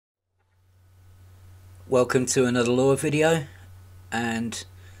Welcome to another lore video, and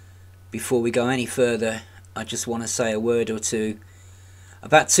before we go any further, I just want to say a word or two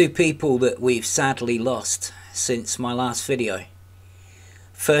about two people that we've sadly lost since my last video.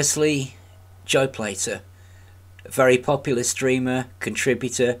 Firstly, Joe Plater, a very popular streamer,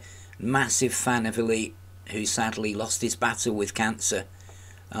 contributor, massive fan of Elite, who sadly lost his battle with cancer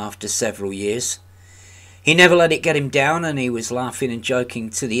after several years. He never let it get him down, and he was laughing and joking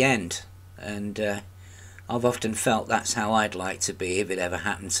to the end, and I've often felt that's how I'd like to be if it ever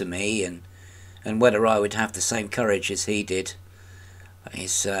happened to me, and whether I would have the same courage as he did. He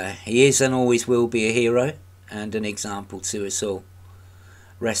is and always will be a hero and an example to us all.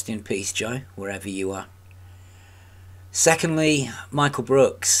 Rest in peace, Joe, wherever you are. Secondly, Michael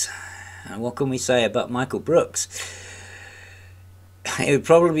Brooks. And what can we say about Michael Brooks? It would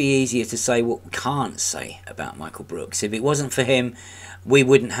probably be easier to say what we can't say about Michael Brooks. If it wasn't for him, we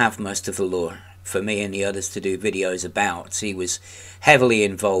wouldn't have most of the lore for me and the others to do videos about. He was heavily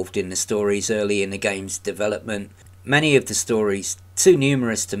involved in the stories early in the game's development. Many of the stories, too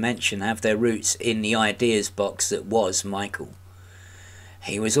numerous to mention, have their roots in the ideas box that was Michael.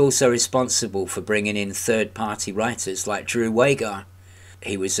 He was also responsible for bringing in third-party writers like Drew Wagar.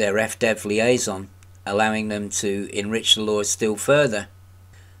 He was their FDev liaison, allowing them to enrich the lore still further.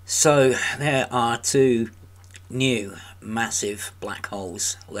 So there are two new massive black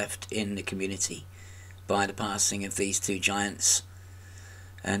holes left in the community by the passing of these two giants.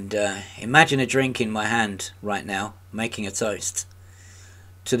 And imagine a drink in my hand right now, making a toast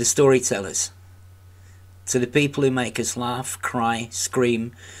to the storytellers, to the people who make us laugh, cry,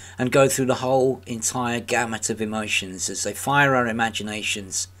 scream, and go through the whole entire gamut of emotions as they fire our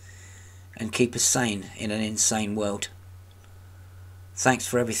imaginations and keep us sane in an insane world. Thanks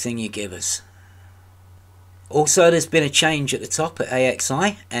for everything you give us. Also, there's been a change at the top at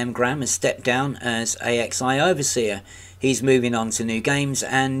AXI. M. Graham has stepped down as AXI Overseer. He's moving on to new games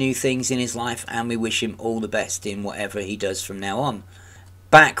and new things in his life, and we wish him all the best in whatever he does from now on.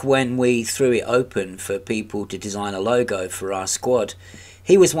 Back when we threw it open for people to design a logo for our squad,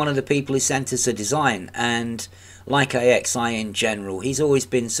 he was one of the people who sent us a design, and like AXI in general, he's always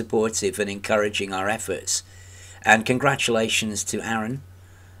been supportive and encouraging our efforts. And congratulations to Aaron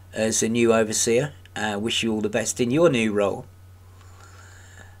as a new Overseer. Wish you all the best in your new role.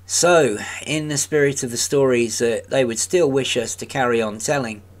 So, in the spirit of the stories that they would still wish us to carry on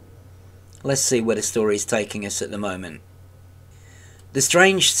telling, let's see where the story is taking us at the moment. The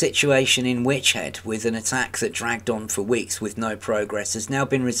strange situation in Witchhead, with an attack that dragged on for weeks with no progress, has now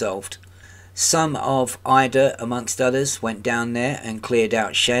been resolved. Some of Ida, amongst others, went down there and cleared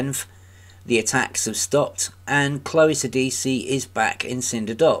out Shenv. The attacks have stopped, and Chloe Sadisi is back in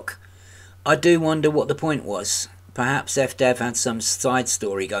Cinder Dock. I do wonder what the point was. Perhaps FDev had some side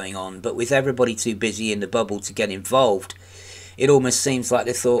story going on, but with everybody too busy in the bubble to get involved, it almost seems like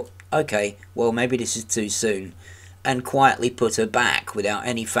they thought, okay, well maybe this is too soon, and quietly put her back without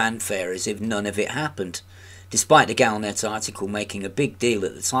any fanfare as if none of it happened, despite the Galnet article making a big deal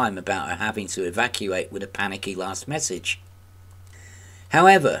at the time about her having to evacuate with a panicky last message.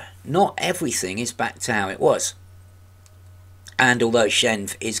 However, not everything is back to how it was. And although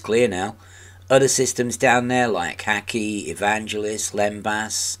Shenv is clear now, other systems down there like Haki, Evangelist,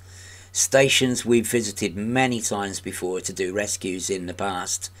 Lembas, stations we've visited many times before to do rescues in the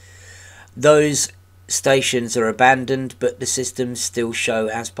past, those stations are abandoned, but the systems still show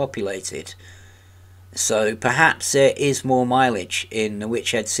as populated. So perhaps there is more mileage in the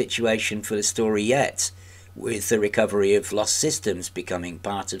Witchhead situation for the story yet, with the recovery of lost systems becoming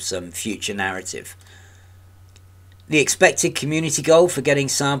part of some future narrative. The expected community goal for getting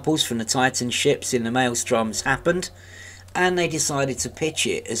samples from the Titan ships in the Maelstroms happened, and they decided to pitch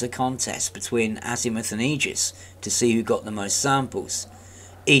it as a contest between Azimuth and Aegis to see who got the most samples.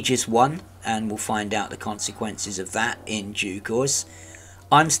 Aegis won, and we'll find out the consequences of that in due course.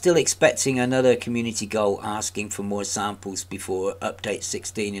 I'm still expecting another community goal asking for more samples before update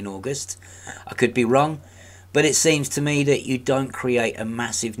 16 in August. I could be wrong, but it seems to me that you don't create a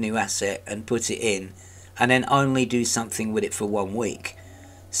massive new asset and put it in and then only do something with it for 1 week.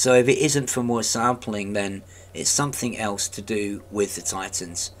 So if it isn't for more sampling, then it's something else to do with the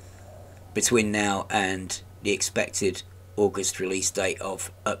Titans between now and the expected August release date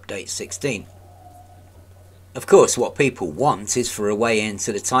of update 16. Of course, what people want is for a way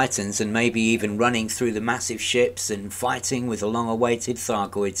into the Titans, and maybe even running through the massive ships and fighting with the long-awaited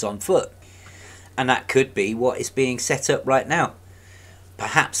Thargoids on foot. And that could be what is being set up right now.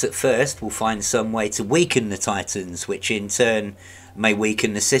 Perhaps at first we'll find some way to weaken the Titans, which in turn may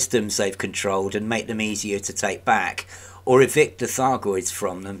weaken the systems they've controlled and make them easier to take back, or evict the Thargoids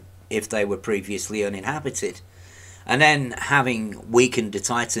from them, if they were previously uninhabited. And then, having weakened the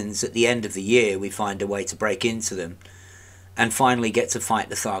Titans at the end of the year, we find a way to break into them and finally get to fight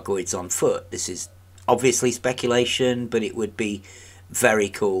the Thargoids on foot. This is obviously speculation, but it would be very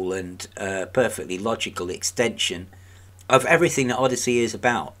cool and a perfectly logical extension of everything that Odyssey is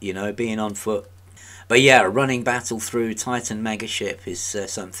about, you know, being on foot. But yeah, a running battle through Titan Megaship is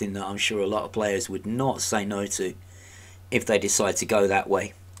something that I'm sure a lot of players would not say no to if they decide to go that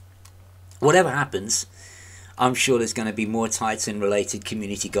way. Whatever happens, I'm sure there's going to be more Titan related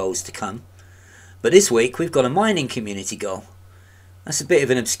community goals to come. But this week we've got a mining community goal. That's a bit of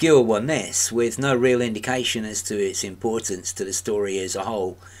an obscure one, this, with no real indication as to its importance to the story as a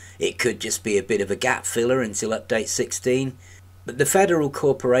whole. It could just be a bit of a gap filler until update 16. But the Federal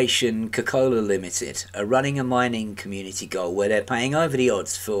Corporation Coca-Cola Limited are running a mining community goal where they're paying over the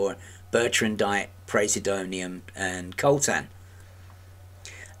odds for Bertrandite, Praesidonium and Coltan.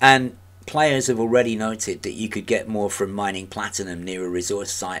 And players have already noted that you could get more from mining platinum near a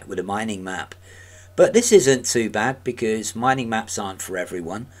resource site with a mining map. But this isn't too bad because mining maps aren't for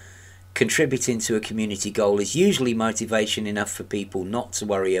everyone. Contributing to a community goal is usually motivation enough for people not to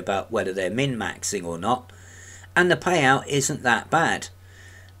worry about whether they're min-maxing or not. And the payout isn't that bad.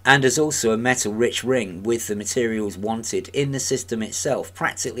 And there's also a metal-rich ring with the materials wanted in the system itself,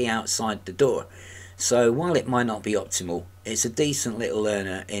 practically outside the door. So while it might not be optimal, it's a decent little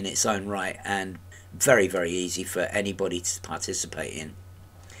earner in its own right and very, very easy for anybody to participate in.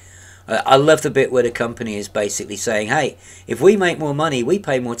 I love the bit where the company is basically saying, hey, if we make more money, we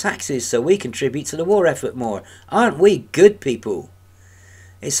pay more taxes so we contribute to the war effort more. Aren't we good people?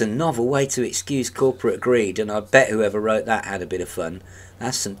 It's a novel way to excuse corporate greed, and I bet whoever wrote that had a bit of fun.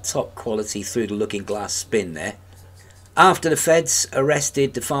 That's some top quality through the looking glass spin there. After the feds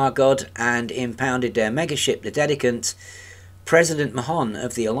arrested the Far God and impounded their megaship, the Dedicant, President Mahon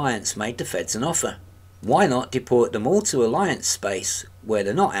of the Alliance made the feds an offer. Why not deport them all to Alliance space where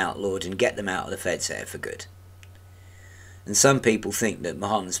they're not outlawed and get them out of the feds' hair for good? And some people think that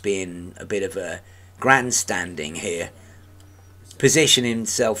Mahon's being a bit of a grandstanding here, positioning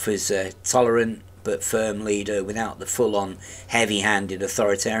himself as a tolerant but firm leader without the full-on heavy-handed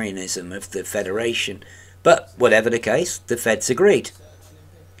authoritarianism of the Federation. But whatever the case, the feds agreed.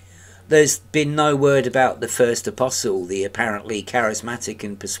 There's been no word about the first apostle, the apparently charismatic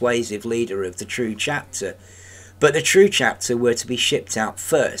and persuasive leader of the True Chapter, but the True Chapter were to be shipped out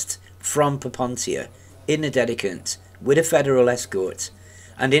first from Papontia in the Dedicant with a federal escort,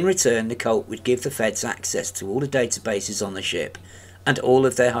 and in return the cult would give the feds access to all the databases on the ship and all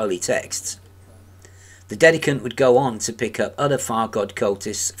of their holy texts. The Dedicant would go on to pick up other Far God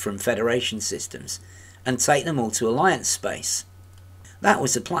cultists from Federation systems and take them all to Alliance space. That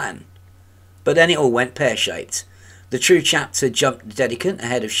was the plan. But then it all went pear-shaped. The True Chapter jumped the Dedicant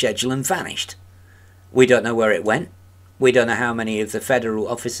ahead of schedule and vanished. We don't know where it went. We don't know how many of the federal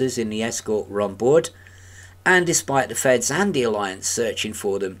officers in the escort were on board. And despite the feds and the Alliance searching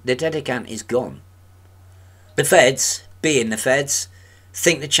for them, the Dedicant is gone. The feds, being the feds,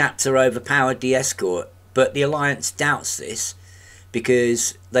 think the Chapter overpowered the escort, but the Alliance doubts this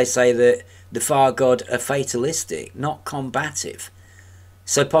because they say that the Far God are fatalistic, not combative.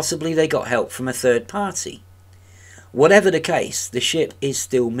 So possibly they got help from a third party. Whatever the case, the ship is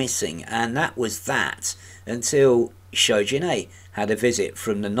still missing, and that was that until Shojin had a visit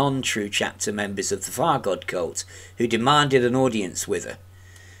from the non-True Chapter members of the Far God cult, who demanded an audience with her.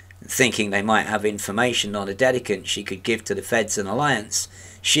 Thinking they might have information on a Dedicant she could give to the Feds and Alliance,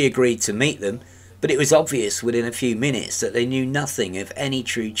 she agreed to meet them, but it was obvious within a few minutes that they knew nothing of any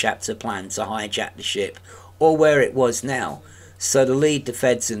True Chapter plan to hijack the ship, or where it was now. So the lead the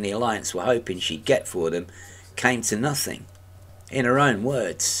Feds and the Alliance were hoping she'd get for them came to nothing. In her own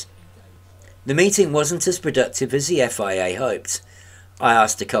words, the meeting wasn't as productive as the FIA hoped. I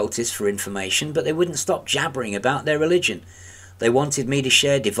asked the cultists for information, but they wouldn't stop jabbering about their religion. They wanted me to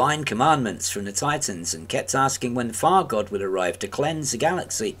share divine commandments from the Titans and kept asking when the Far God would arrive to cleanse the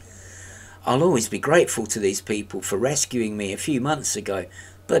galaxy. I'll always be grateful to these people for rescuing me a few months ago,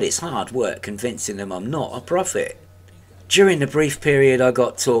 but it's hard work convincing them I'm not a prophet. During the brief period I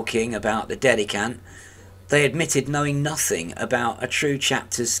got talking about the Dedicant, they admitted knowing nothing about a True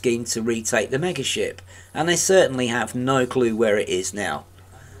Chapter's scheme to retake the megaship, and they certainly have no clue where it is now.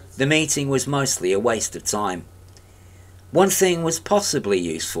 The meeting was mostly a waste of time. One thing was possibly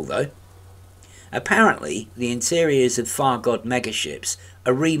useful though. Apparently, the interiors of Far God megaships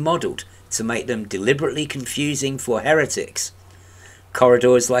are remodelled to make them deliberately confusing for heretics.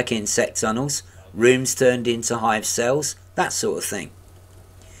 Corridors like insect tunnels, rooms turned into hive cells, that sort of thing.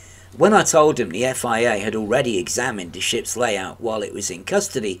 When I told him the FIA had already examined the ship's layout while it was in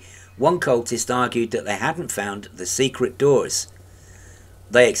custody, one cultist argued that they hadn't found the secret doors.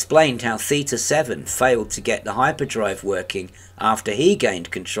 They explained how Theta 7 failed to get the hyperdrive working after he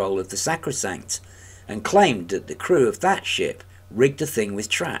gained control of the Sacrosanct, and claimed that the crew of that ship rigged the thing with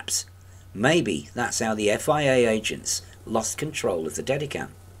traps. Maybe that's how the FIA agents lost control of the Dedicam.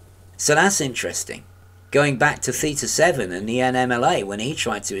 So that's interesting. Going back to Theta 7 and the NMLA when he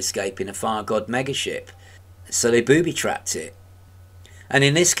tried to escape in a Far God megaship. So they booby-trapped it. And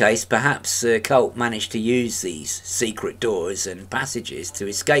in this case, perhaps Cult managed to use these secret doors and passages to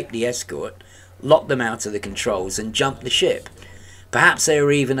escape the escort, lock them out of the controls and jump the ship. Perhaps they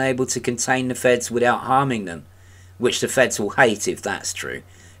were even able to contain the Feds without harming them, which the Feds will hate if that's true,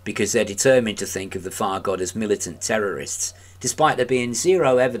 because they're determined to think of the Far God as militant terrorists, despite there being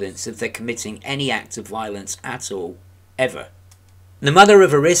zero evidence of their committing any act of violence at all, ever. The mother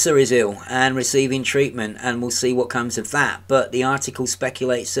of Arissa is ill and receiving treatment, and we'll see what comes of that, but the article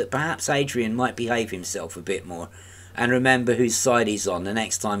speculates that perhaps Adrian might behave himself a bit more, and remember whose side he's on the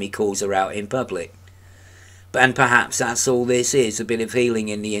next time he calls her out in public. And perhaps that's all this is, a bit of healing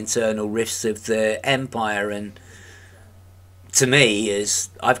in the internal rifts of the Empire, and to me, as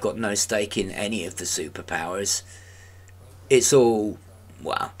I've got no stake in any of the superpowers, it's all,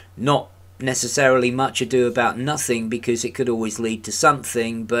 well, not necessarily much ado about nothing, because it could always lead to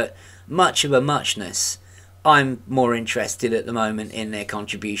something, but much of a muchness. I'm more interested at the moment in their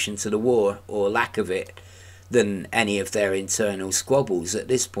contribution to the war, or lack of it, than any of their internal squabbles at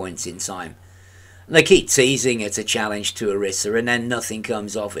this point in time. They keep teasing it a challenge to Arissa, and then nothing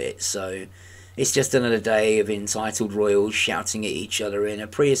comes of it, so it's just another day of entitled royals shouting at each other in a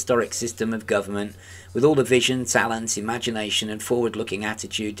prehistoric system of government, with all the vision, talent, imagination and forward-looking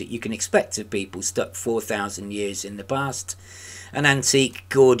attitude that you can expect of people stuck 4,000 years in the past. An antique,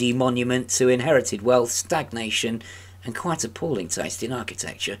 gaudy monument to inherited wealth, stagnation and quite appalling taste in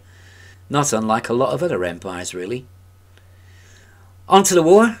architecture. Not unlike a lot of other empires, really. On to the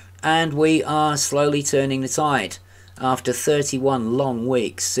war, and we are slowly turning the tide, after 31 long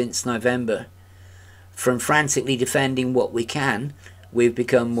weeks since November. From frantically defending what we can, we've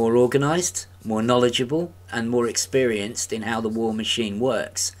become more organised, more knowledgeable and more experienced in how the war machine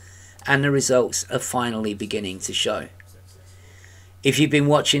works, and the results are finally beginning to show. If you've been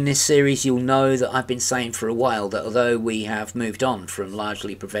watching this series, you'll know that I've been saying for a while that although we have moved on from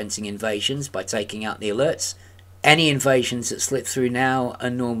largely preventing invasions by taking out the alerts, any invasions that slip through now are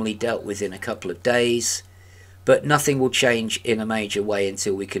normally dealt with in a couple of days, but nothing will change in a major way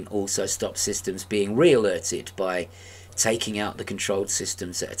until we can also stop systems being re-alerted by taking out the controlled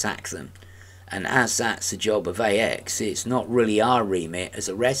systems that attack them. And as that's the job of AX, it's not really our remit as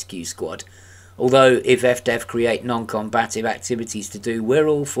a rescue squad, although if FDev create non-combative activities to do, we're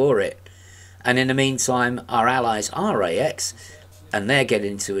all for it. And in the meantime, our allies are AX, and they're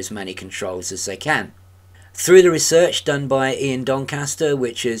getting to as many controls as they can. Through the research done by Ian Doncaster,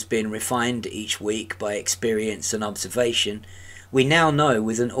 which has been refined each week by experience and observation, we now know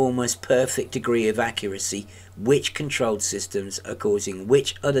with an almost perfect degree of accuracy which controlled systems are causing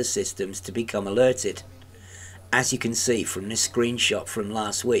which other systems to become alerted. As you can see from this screenshot from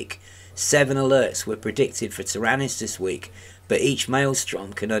last week, 7 alerts were predicted for Tyrannus this week, but each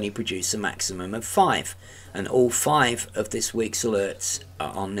Maelstrom can only produce a maximum of 5, and all 5 of this week's alerts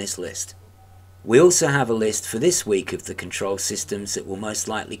are on this list. We also have a list for this week of the control systems that will most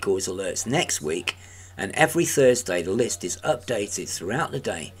likely cause alerts next week, and every Thursday the list is updated throughout the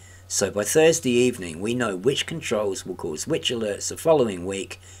day, so by Thursday evening we know which controls will cause which alerts the following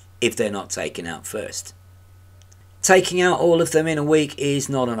week if they're not taken out first. Taking out all of them in a week is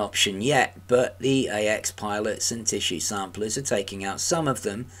not an option yet, but the AX pilots and tissue samplers are taking out some of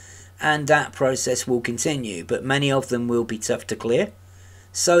them, and that process will continue, but many of them will be tough to clear,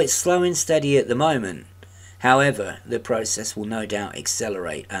 so it's slow and steady at the moment. However, the process will no doubt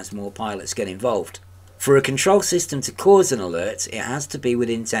accelerate as more pilots get involved. For a control system to cause an alert, it has to be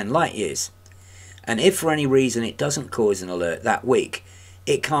within 10 light years, and if for any reason it doesn't cause an alert that week,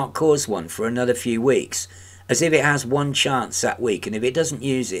 it can't cause one for another few weeks, as if it has one chance that week, and if it doesn't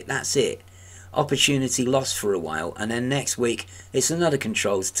use it, that's it. Opportunity lost for a while, and then next week it's another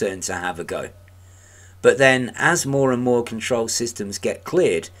control's turn to have a go. But then, as more and more control systems get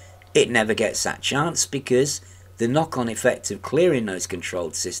cleared, it never gets that chance, because the knock-on effect of clearing those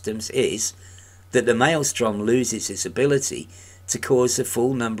controlled systems is that the Maelstrom loses its ability to cause the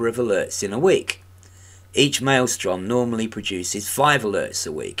full number of alerts in a week. Each Maelstrom normally produces 5 alerts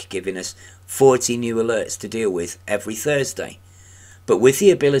a week, giving us 40 new alerts to deal with every Thursday. But with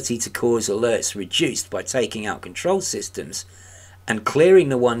the ability to cause alerts reduced by taking out control systems, and clearing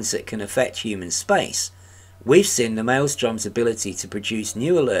the ones that can affect human space, we've seen the Maelstrom's ability to produce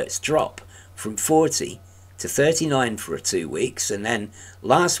new alerts drop from 40 to 39 for 2 weeks, and then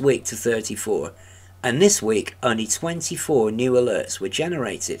last week to 34, and this week only 24 new alerts were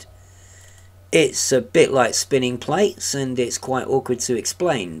generated. It's a bit like spinning plates, and it's quite awkward to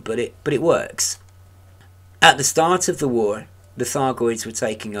explain, but it works. At the start of the war, the Thargoids were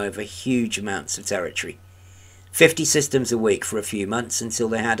taking over huge amounts of territory. 50 systems a week for a few months until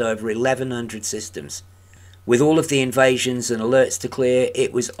they had over 1,100 systems. With all of the invasions and alerts to clear,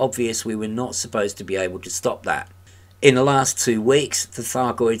 it was obvious we were not supposed to be able to stop that. In the last 2 weeks, the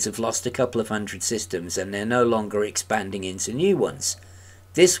Thargoids have lost a couple of hundred systems and they're no longer expanding into new ones.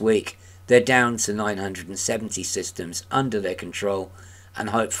 This week, they're down to 970 systems under their control, and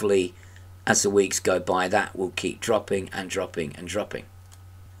hopefully, as the weeks go by, that will keep dropping and dropping and dropping.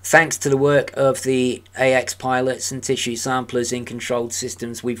 Thanks to the work of the AX pilots and tissue samplers in controlled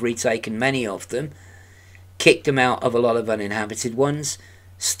systems, we've retaken many of them, kicked them out of a lot of uninhabited ones,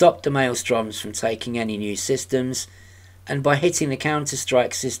 stopped the Maelstroms from taking any new systems, and by hitting the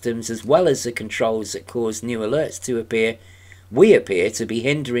counter-strike systems as well as the controls that cause new alerts to appear, we appear to be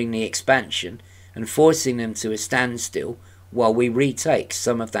hindering the expansion and forcing them to a standstill while we retake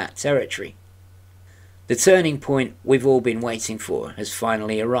some of that territory. The turning point we've all been waiting for has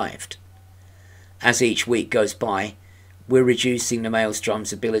finally arrived. As each week goes by, we're reducing the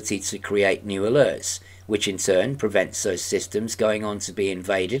Maelstrom's ability to create new alerts, which in turn prevents those systems going on to be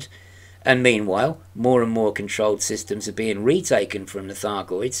invaded, and meanwhile, more and more controlled systems are being retaken from the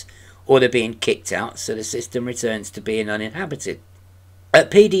Thargoids, or they're being kicked out so the system returns to being uninhabited.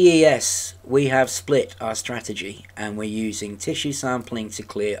 At PDES, we have split our strategy, and we're using tissue sampling to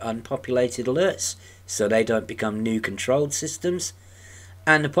clear unpopulated alerts, so they don't become new controlled systems,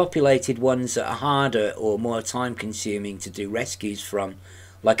 and the populated ones that are harder or more time consuming to do rescues from,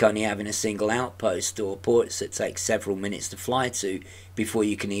 like only having a single outpost or ports that take several minutes to fly to before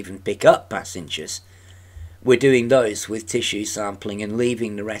you can even pick up passengers. We're doing those with tissue sampling and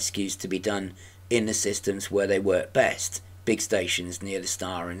leaving the rescues to be done in the systems where they work best, big stations near the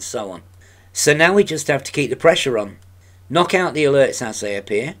star and so on. So now we just have to keep the pressure on, knock out the alerts as they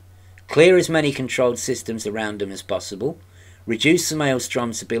appear, clear as many controlled systems around them as possible, reduce the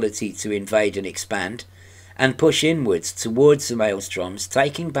Maelstrom's ability to invade and expand, and push inwards towards the Maelstroms,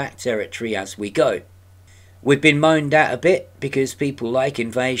 taking back territory as we go. We've been moaned at a bit because people like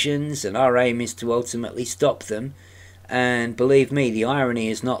invasions and our aim is to ultimately stop them, and believe me, the irony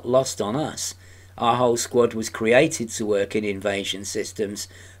is not lost on us. Our whole squad was created to work in invasion systems,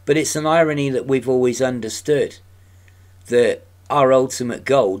 but it's an irony that we've always understood, that our ultimate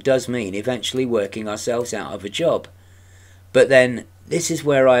goal does mean eventually working ourselves out of a job. But then, this is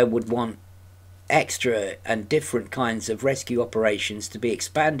where I would want extra and different kinds of rescue operations to be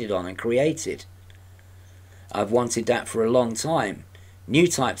expanded on and created. I've wanted that for a long time. New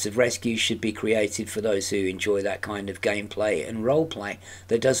types of rescues should be created for those who enjoy that kind of gameplay and roleplay.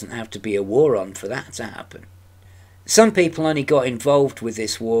 There doesn't have to be a war on for that to happen. Some people only got involved with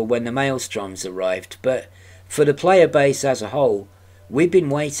this war when the Maelstroms arrived, but for the player base as a whole, we've been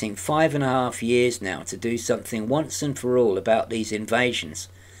waiting 5.5 years now to do something once and for all about these invasions,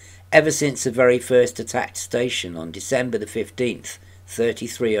 ever since the very first attacked station on December the 15th,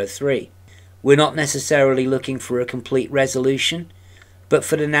 3303. We're not necessarily looking for a complete resolution, but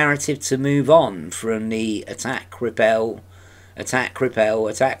for the narrative to move on from the attack, repel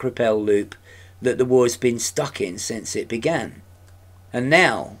loop that the war's been stuck in since it began. And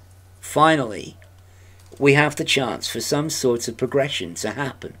now, finally, we have the chance for some sort of progression to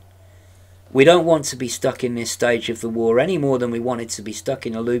happen. We don't want to be stuck in this stage of the war any more than we wanted to be stuck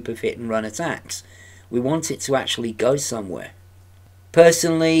in a loop of hit and run attacks. We want it to actually go somewhere.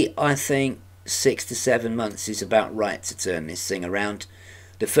 Personally, I think 6 to 7 months is about right to turn this thing around.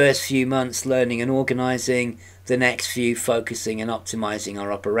 The first few months learning and organising, the next few focusing and optimising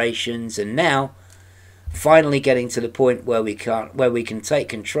our operations, and now finally getting to the point where we can take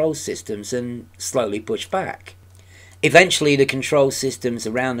control systems and slowly push back. Eventually the control systems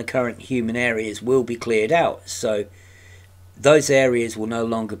around the current human areas will be cleared out, so those areas will no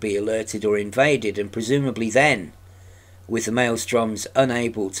longer be alerted or invaded, and presumably then, with the Maelstroms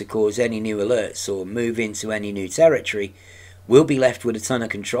unable to cause any new alerts or move into any new territory, we'll be left with a ton of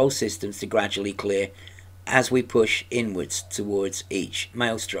control systems to gradually clear as we push inwards towards each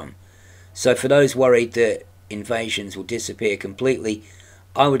Maelstrom. So for those worried that invasions will disappear completely,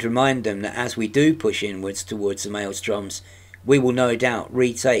 I would remind them that as we do push inwards towards the Maelstroms, we will no doubt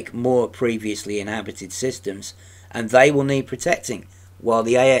retake more previously inhabited systems, and they will need protecting while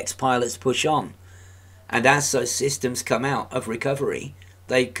the AX pilots push on. And as those systems come out of recovery,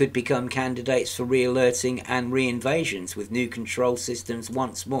 they could become candidates for re-alerting and re-invasions with new control systems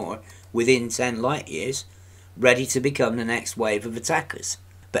once more within 10 light years, ready to become the next wave of attackers.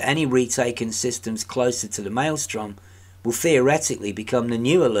 But any retaken systems closer to the Maelstrom will theoretically become the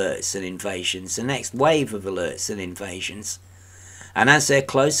new alerts and invasions, the next wave of alerts and invasions. And as they're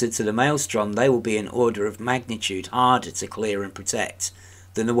closer to the Maelstrom, they will be an order of magnitude harder to clear and protect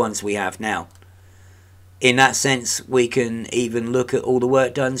than the ones we have now. In that sense, we can even look at all the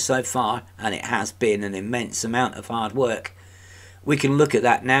work done so far, and it has been an immense amount of hard work. We can look at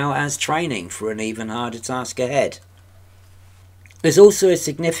that now as training for an even harder task ahead. There's also a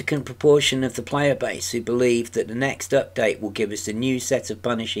significant proportion of the player base who believe that the next update will give us a new set of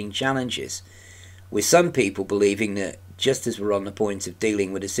punishing challenges, with some people believing that just as we're on the point of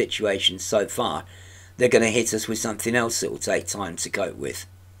dealing with the situation so far, they're going to hit us with something else that will take time to cope with.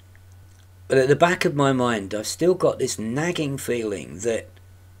 But at the back of my mind, I've still got this nagging feeling that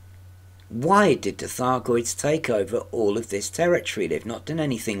why did the Thargoids take over all of this territory? They've not done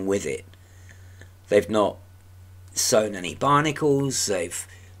anything with it. They've not sown any barnacles, they've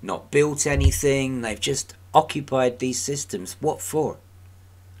not built anything, they've just occupied these systems. What for?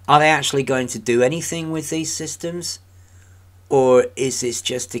 Are they actually going to do anything with these systems? Or is this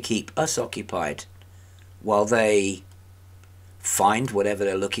just to keep us occupied while they find whatever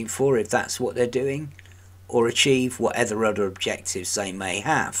they're looking for, if that's what they're doing, or achieve whatever other objectives they may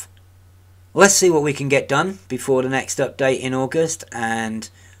have? Let's see what we can get done before the next update in August, and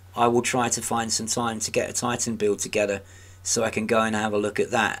I will try to find some time to get a Titan build together so I can go and have a look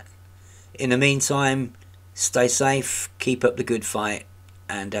at that. In the meantime, stay safe, keep up the good fight,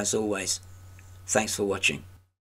 and as always, thanks for watching.